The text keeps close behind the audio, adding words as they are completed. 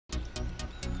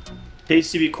Hey,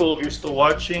 CB Cool, if you're still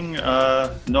watching,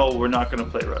 no, we're not going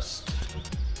to play Rust.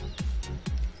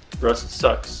 Rust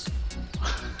sucks.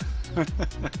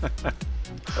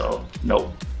 So,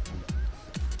 no.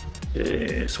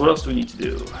 So what else do we need to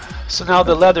do? So now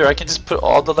the leather, I can just put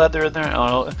all the leather in there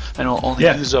and it'll only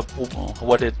use up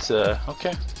what it,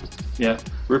 okay. Yeah,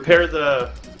 repair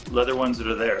the leather ones that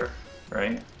are there,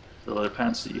 right? The leather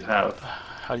pants that you have.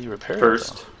 How do you repair it?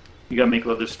 First, you gotta make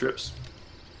leather strips.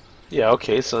 Yeah,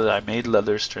 okay, so I made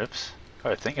leather strips.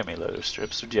 Or I think I made leather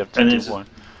strips, or do you have to And do one?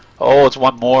 Oh, it's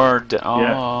one more.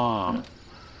 Oh.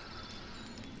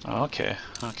 Yeah. Okay,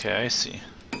 okay, I see.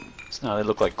 So now they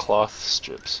look like cloth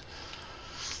strips.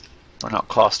 Or not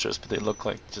cloth strips, but they look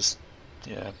like just,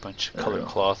 yeah, a bunch of colored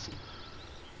cloth.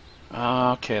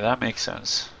 Okay, that makes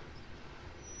sense.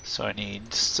 So I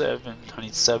need seven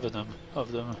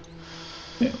of them.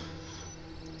 Yeah.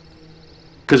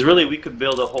 Because really, we could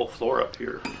build a whole floor up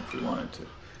here if we wanted to.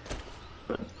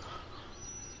 But,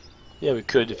 yeah, we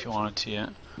could if you wanted to, yeah.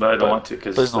 But I don't want to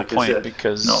because there's no like point I said,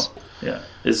 because no, yeah,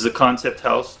 this is a concept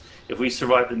house. If we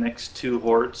survive the next 2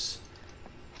 hordes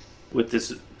with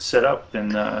this setup,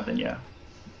 then yeah,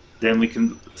 then we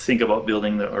can think about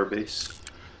building our base,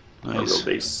 our real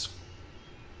base.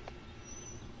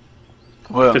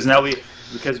 Well,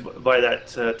 because by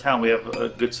that town we have a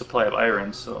good supply of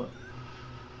iron, so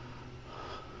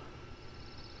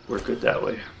we're good that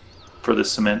way for the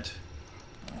cement.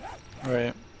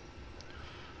 Right.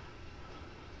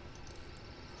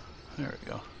 There we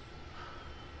go.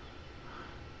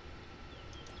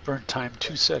 Burn time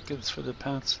 2 seconds for the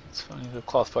pants. It's funny, the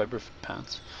cloth fiber for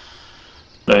pants.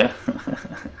 Oh yeah.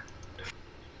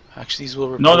 Actually, these will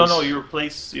replace. No. You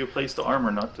replace the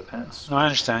armor, not the pants. No, I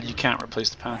understand. You can't replace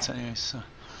the pants anyways. So.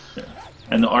 Yeah.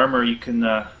 And the armor, you can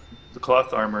the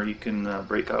cloth armor, you can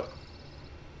break up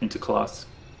into cloth.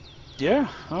 Yeah.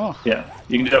 Oh. Yeah,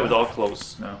 you can do that with all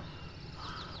clothes now.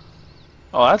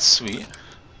 Oh, that's sweet.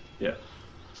 Yeah.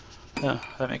 Yeah,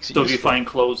 that makes it so useful. if you find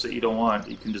clothes that you don't want,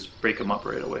 you can just break them up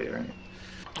right away, right?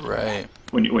 Right.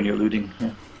 When you're looting. Yeah.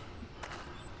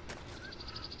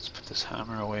 Let's put this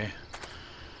hammer away.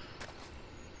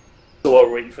 So while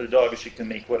we're waiting for the dogs, you can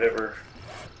make whatever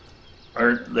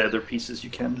leather pieces you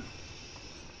can.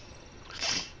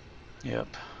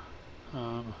 Yep.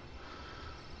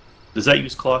 Does that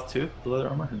use cloth too, the leather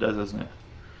armor? It does, doesn't it?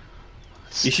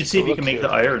 You should see if you can make the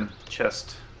iron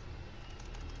chest.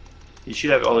 You should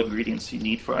have all the ingredients you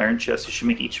need for iron chest. You should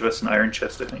make each of us an iron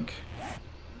chest, I think.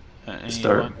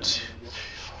 Start. 1, 2,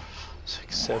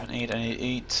 6, 7, 8. I need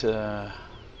 8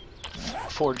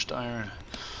 forged iron.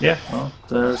 Yeah, well,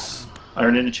 there's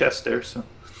iron in the chest there, so.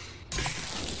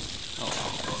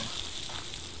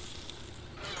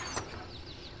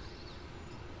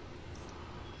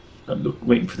 I'm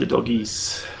waiting for the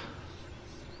doggies.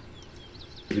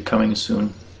 They're coming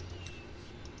soon.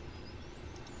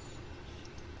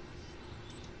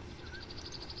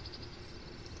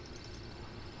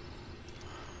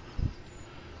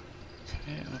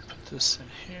 Okay, I'm gonna put this in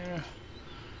here.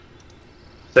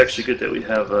 It's actually good that we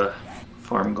have a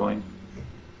farm going.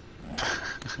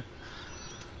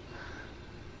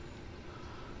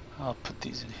 I'll put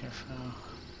these in here for now.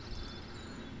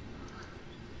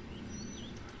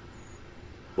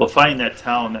 Well, finding that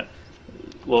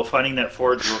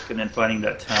forge book and then finding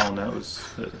that town, that was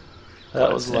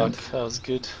that was luck. That was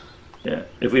good. Yeah,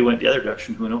 if we went the other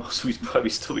direction, who knows? We'd probably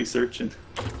still be searching.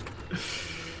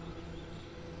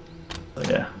 But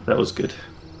yeah, that was good.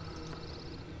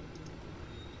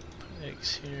 Put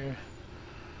eggs here.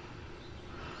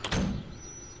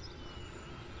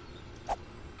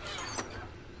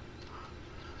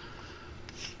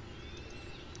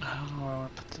 I don't know where I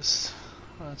want to put this.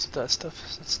 Oh, that's that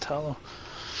stuff. That's tallow.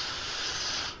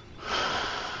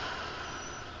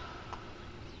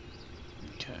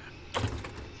 Okay.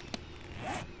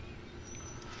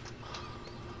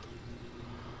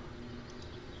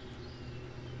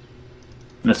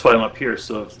 And that's why I'm up here.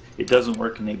 So if it doesn't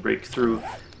work and they break through,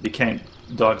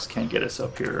 dogs can't get us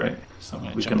up here, right? So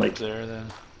we can up there then.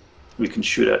 We can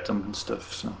shoot at them and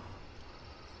stuff. So.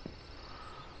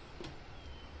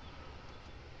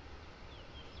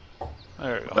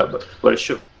 There we go. But it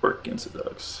should work against the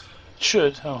dogs. It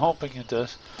should. I'm hoping it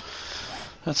does.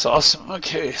 That's awesome.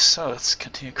 Okay, so let's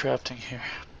continue crafting here.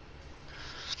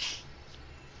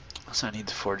 So I need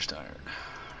the forged iron.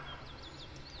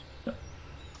 Yeah.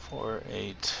 4,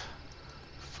 8,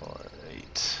 4,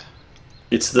 8.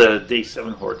 It's the day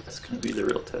 7 horde that's going to be the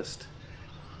real test.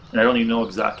 And I don't even know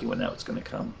exactly when that's going to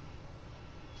come.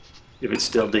 If it's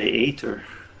still day 8 or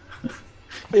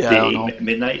day 8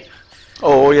 midnight.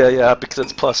 Oh yeah, because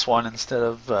it's +1 instead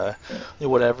of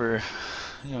whatever.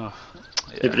 you know.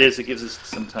 Yeah. If it is, it gives us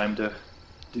some time to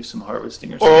do some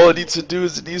harvesting or Or all it something. needs to do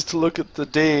is it needs to look at the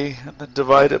day and then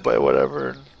divide it by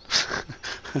whatever.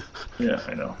 Yeah,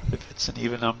 I know. If it's an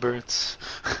even number, it's.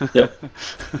 Yep.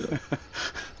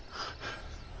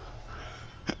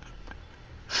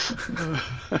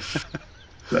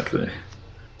 Exactly.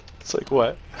 It's like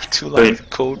what? 2 lines of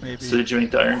code maybe. So did you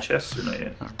make the iron chest or not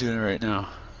yet? I'm doing it right now.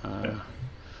 Yeah.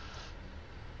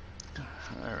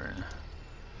 Iron.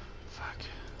 Fuck.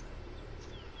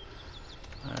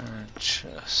 Iron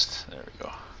chest. There we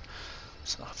go.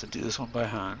 So I'll have to do this one by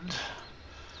hand.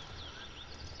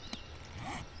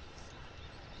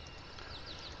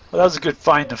 Well, that was a good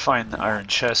find to find the iron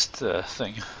chest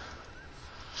thing.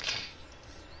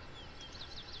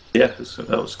 Yeah, so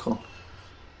that was cool.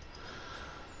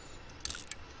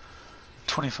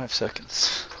 25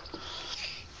 seconds.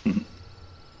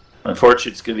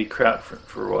 Unfortunately, it's going to be crap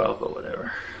for a while, but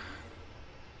whatever.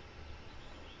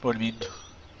 What do you mean?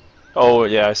 Oh,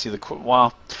 yeah, I see the...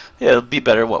 Well, yeah, it'll be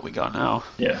better what we got now.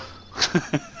 Yeah.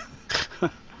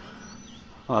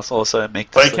 Well, that's all of a sudden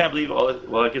make But this... I can't believe all...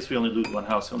 Well, I guess we only looted one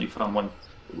house. I only found one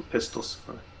pistol.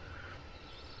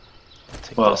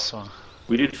 Take well, this one.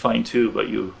 We did find 2, but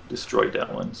you destroyed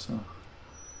that one, so...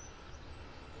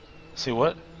 See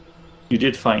what? You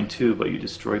did find 2, but you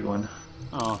destroyed one.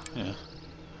 Oh, yeah.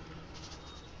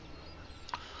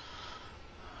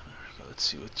 Let's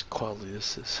see what quality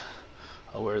this is.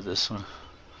 I'll wear this one.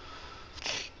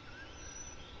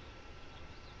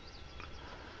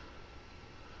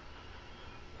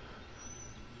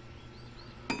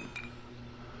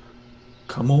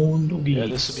 Come on, doggy. Yeah,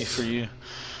 this will be for you.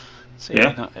 It's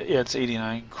Yeah? Yeah, it's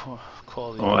 89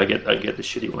 quality. Oh, I get the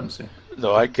shitty ones. Yeah.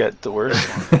 No, I get the worst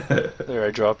one. There,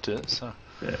 I dropped it. So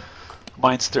Yeah.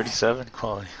 mine's 37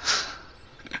 quality.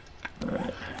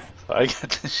 Alright. So I get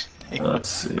the shitty one. Let's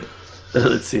see.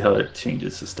 Let's see how it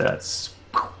changes the stats.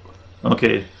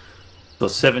 Okay. So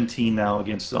 17 now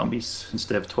against zombies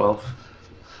instead of 12.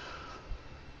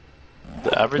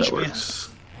 The average That me? works.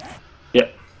 Yeah.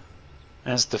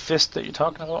 And it's the fist that you're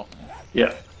talking about?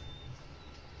 Yeah.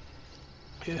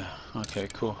 Yeah. Okay,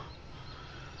 cool.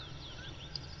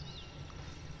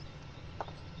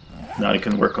 Now you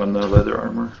can work on the leather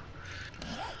armor.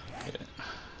 Yeah.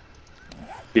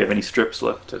 Do you have any strips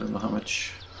left? I don't know how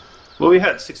much. Well, we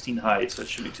had 16 hides, so it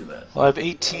shouldn't be too bad. Well, I have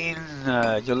 18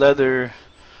 your leather,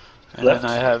 and Left? then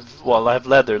I have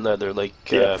leather, like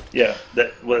Yeah. Well,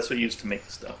 that's what you used to make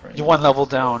the stuff, right? you one level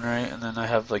down, right? And then I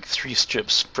have like 3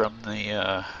 strips from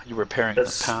the you repairing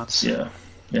the pants. Yeah.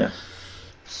 Yeah.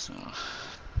 So,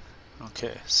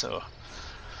 okay, so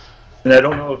And I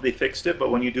don't know if they fixed it, but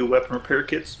when you do weapon repair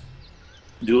kits,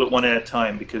 do it one at a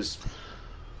time because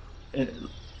at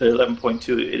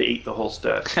 11.2 it ate the whole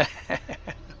stat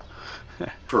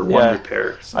for one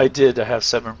repair. So. I did. I have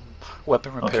 7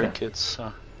 weapon repair Okay. kits.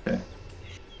 So. Okay.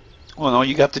 Well, no,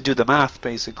 you have to do the math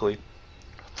basically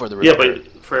for the Yeah, repair.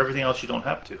 but for everything else you don't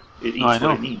have to. It eats No, I know,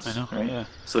 what it needs. I know, Right? yeah.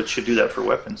 So it should do that for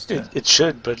weapons too. It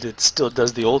should, but it still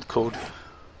does the old code.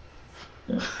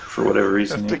 Yeah, for whatever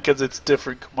reason. Yeah. Because it's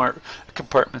different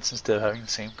compartments instead of having the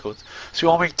same codes. So you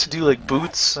want me to do like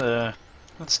boots and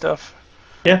stuff?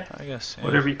 Yeah. I guess. Yeah.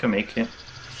 Whatever you can make it.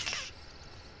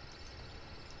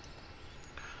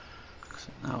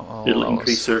 Now It'll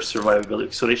increase their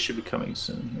survivability. So they should be coming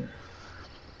soon here.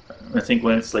 I think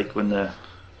when it's like when the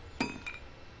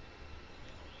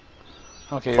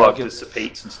okay, fog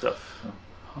dissipates and stuff.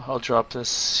 I'll drop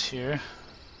this here.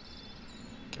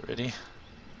 Get ready.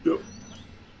 Yep.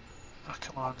 Oh,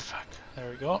 come on, fuck. There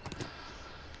we go.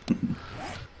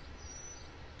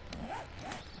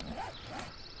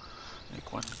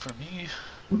 Make one for me.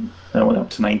 That went up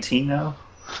to 19 now.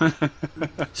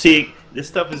 See, this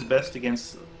stuff is best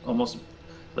against almost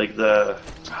like the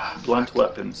blunt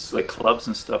weapons, like clubs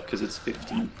and stuff, because it's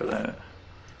 15 for that.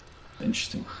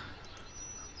 Interesting.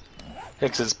 Yeah,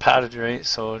 because it's padded, right?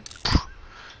 So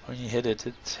when you hit it,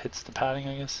 it hits the padding,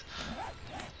 I guess.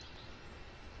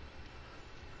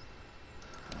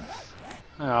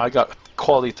 I got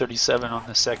quality 37 on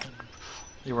the second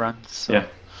run. So. Yeah.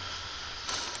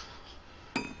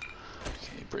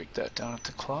 Okay, break that down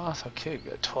into cloth. Okay, we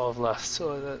got 12 left.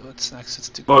 So what's next? Let's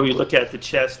do. Well, you look at the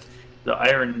chest, the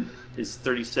iron is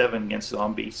 37 against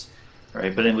zombies,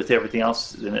 right? But then with everything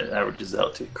else, then it averages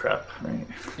out to crap, right?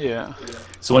 Yeah.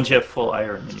 So once you have full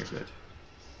iron, then you're good.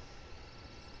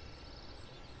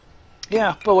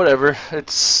 Yeah, but whatever.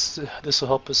 It's this will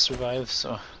help us survive.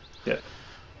 So. Yeah.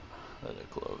 Leather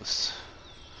gloves.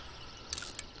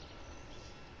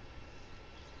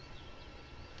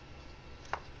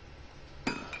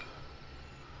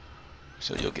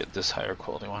 So you'll get this higher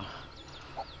quality one.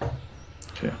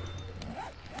 Okay.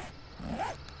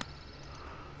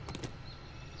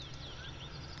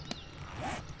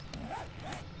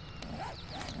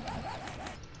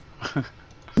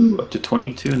 Ooh, up to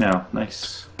 22 now.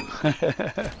 Nice.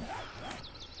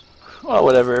 Well,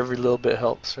 whatever. Every little bit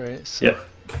helps, right? So. Yeah,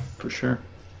 for sure.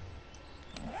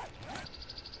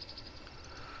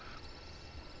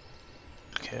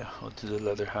 Okay, I'll do the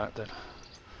leather hat then.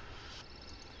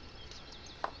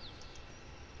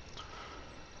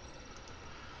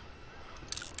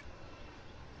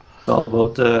 It's all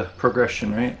about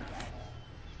progression, right?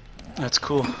 That's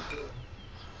cool.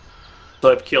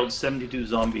 So I've killed 72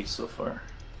 zombies so far.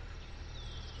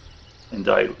 And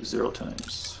died 0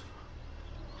 times.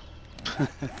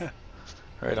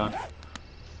 Right on.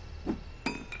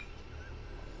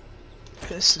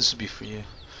 This would be for you.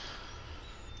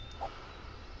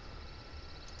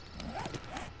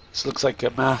 This looks like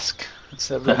a mask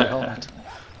instead of a helmet.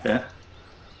 Yeah,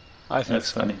 I think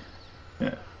that's so. funny.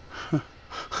 Yeah.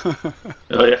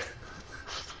 Oh yeah.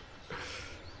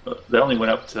 They only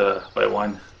went up to by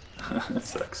 1. That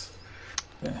sucks.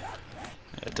 Yeah.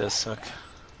 It does suck.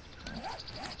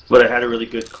 But I had a really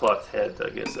good cloth head. I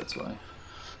guess that's why.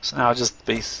 So now just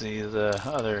basically the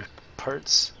other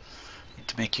parts need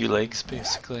to make you legs,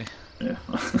 basically. Yeah.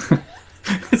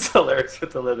 It's hilarious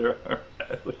what the leather arm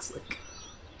looks like.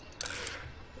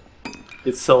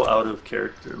 It's so out of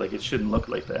character. Like it shouldn't look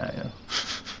like that. You know?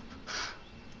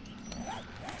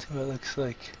 That's what it looks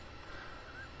like.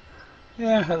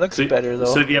 Yeah, it looks better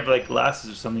though. So if you have like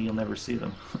glasses or something, you'll never see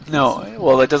them. No,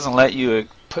 well, it doesn't let you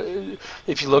put.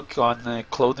 If you look on the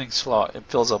clothing slot, it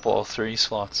fills up all 3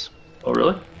 slots. Oh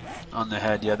really? On the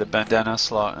head, yeah, the bandana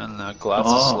slot and the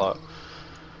glasses slot.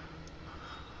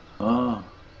 Oh.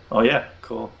 Oh yeah,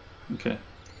 cool. Okay.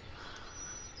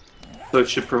 So it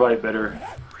should provide better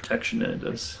protection than it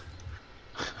does.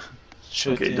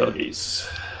 Should, okay, doggies.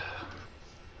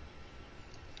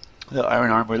 The iron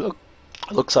armor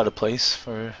looks out of place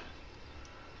for.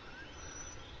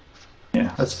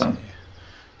 Yeah, that's fine.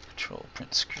 Control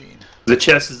print screen. The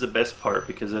chest is the best part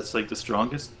because that's like the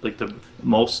strongest, like the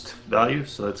most value.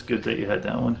 So it's good that you had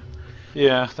that one.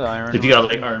 Yeah, the iron. If you got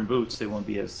like iron boots, they won't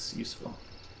be as useful.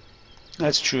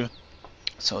 That's true.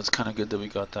 So it's kind of good that we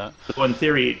got that. So in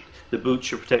theory, the boots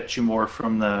should protect you more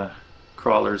from the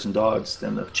crawlers and dogs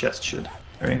than the chest should,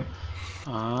 right?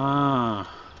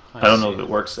 Ah. I don't know if it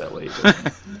works that way.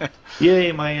 But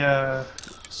yay, my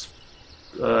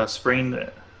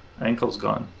sprained ankle's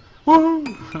gone. Woo!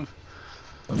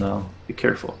 Oh, no, be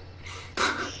careful.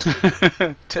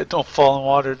 Don't fall in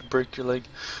water to break your leg.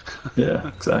 Yeah,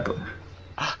 exactly.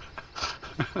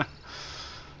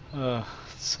 It's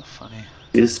so funny.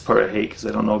 This part I hate because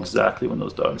I don't know exactly when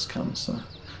those dogs come, so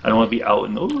I don't want to be out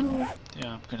and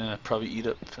Yeah, I'm gonna probably eat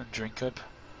up and drink up.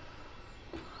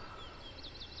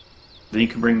 Then you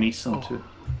can bring me some too.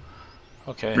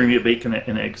 Okay. Bring me a bacon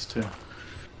and eggs too.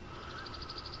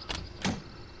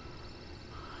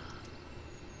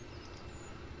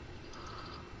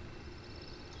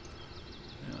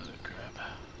 Grab.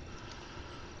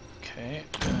 Okay,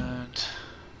 and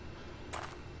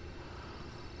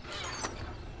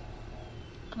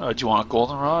do you want a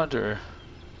goldenrod or?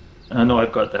 No,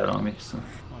 I've got that on me, so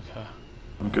Okay.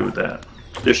 I'm good with that.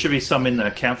 There should be some in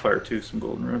the campfire too, some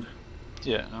goldenrod.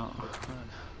 Yeah, no.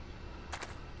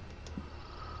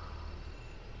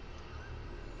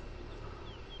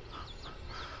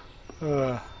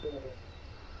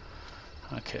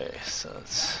 Okay, so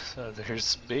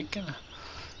here's bacon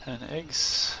and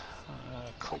eggs.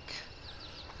 Click.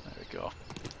 There we go.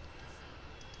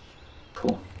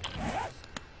 Cool.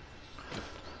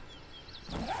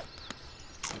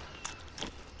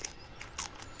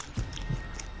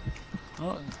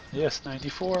 Oh, yes,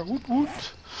 94. Woot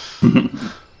woot.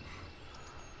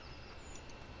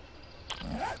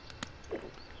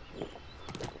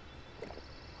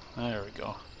 There we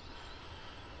go.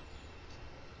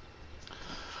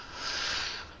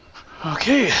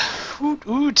 Okay, woot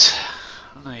woot.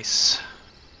 Nice.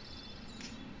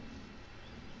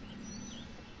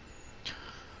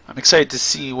 I'm excited to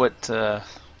see what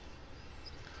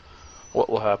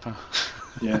will happen.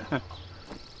 Yeah.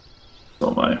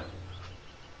 So am I.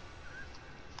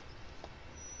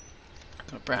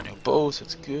 Got a brand new bow, so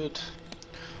it's good.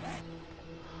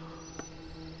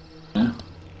 Yeah.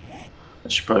 I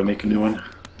should probably make a new one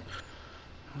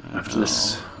after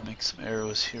this. I'll make some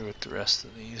arrows here with the rest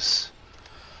of these.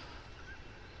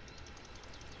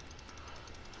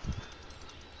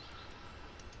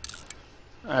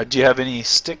 Do you have any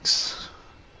sticks?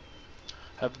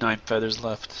 I have 9 feathers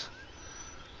left.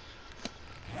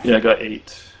 Yeah, I got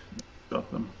 8 of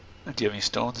them. Do you have any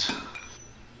stones?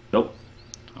 Nope.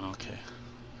 Okay.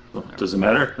 Well, does it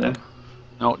matter then?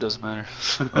 No, it doesn't matter.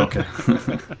 Okay.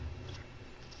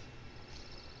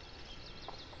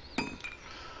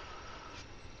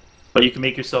 But you can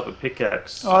make yourself a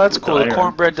pickaxe. Oh, that's with cool. The iron.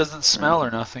 cornbread doesn't smell or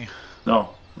nothing.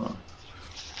 No. No.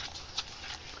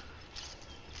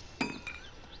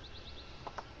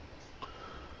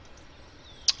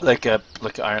 Like a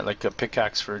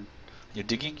pickaxe for your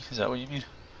digging. Is that what you mean?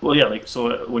 Well, yeah. Like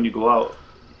so, when you go out,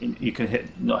 you can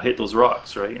hit those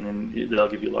rocks, right? And then they'll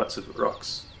give you lots of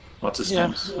rocks, lots of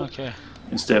stones. Yeah. Okay.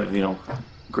 Instead of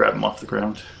grab them off the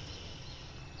ground.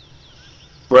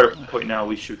 We're at a point now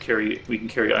we can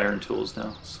carry iron tools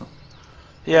now. So.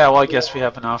 Yeah. Well, I guess we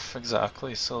have enough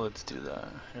exactly. So let's do that.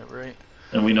 Yeah, right.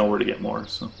 And we know where to get more.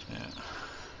 So. Yeah.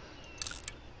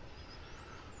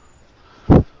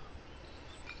 Come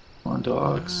on,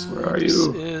 dogs. Where are This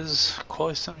you? is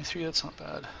quality 73. That's not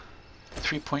bad.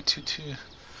 3.22.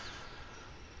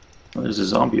 Oh, there's a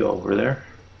zombie over there.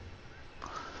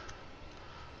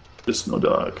 Just no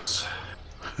dogs.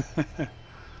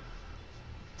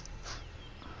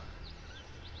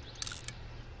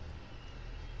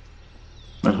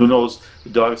 And who knows? The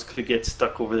dogs could get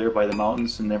stuck over there by the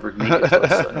mountains and never make it to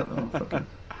us. I don't know. Fucking,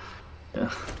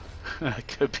 yeah. It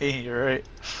could be. You're right.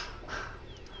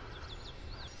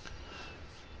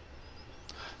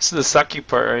 So the sucky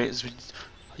part, right, is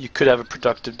you could have a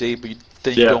productive day, but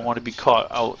then you don't want to be caught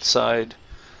outside.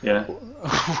 Yeah.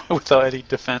 Without any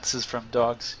defenses from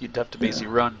dogs. You'd have to basically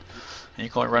run, and you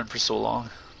can only run for so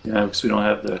long. Yeah, because we don't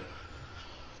have the.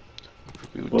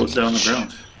 What's down on the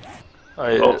ground?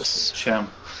 Sham.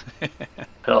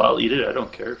 Hell, I'll eat it. I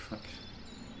don't care. Fuck.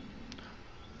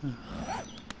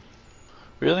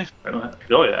 Really? I don't have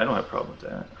a problem with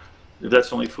that. If that's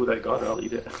the only food I got, I'll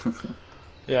eat it.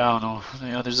 Yeah, I don't know.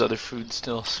 Yeah, there's other food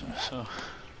still, so.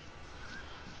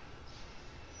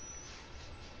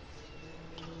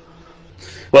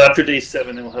 Well, after day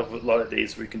 7, then we'll have a lot of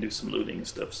days where we can do some looting and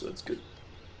stuff, so it's good.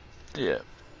 Yeah.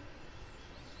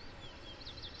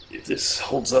 If this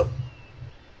holds up.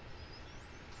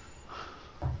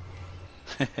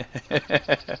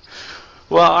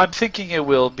 Well, I'm thinking it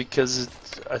will because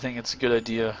I think it's a good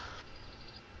idea.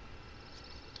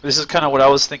 This is kind of what I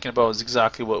was thinking about. Is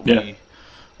exactly what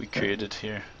we created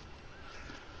here.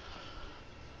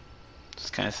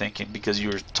 Just kind of thinking because you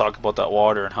were talking about that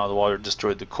water and how the water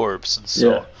destroyed the corpse, and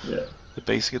so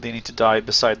basically they need to die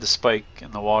beside the spike in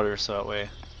the water, so that way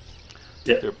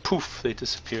they're poof, they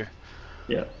disappear.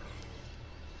 Yeah.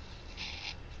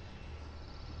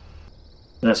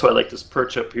 And that's why I like this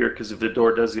perch up here, because if the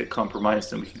door does get compromised,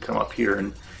 then we can come up here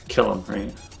and kill them,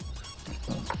 right?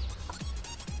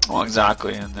 Well,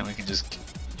 exactly, and then we can just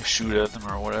shoot at them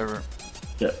or whatever.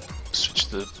 Yeah. Switch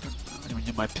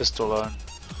my pistol on.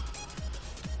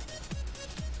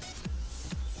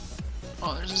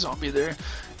 Oh, there's a zombie there.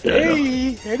 Yeah,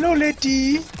 hey, hello,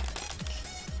 Letty.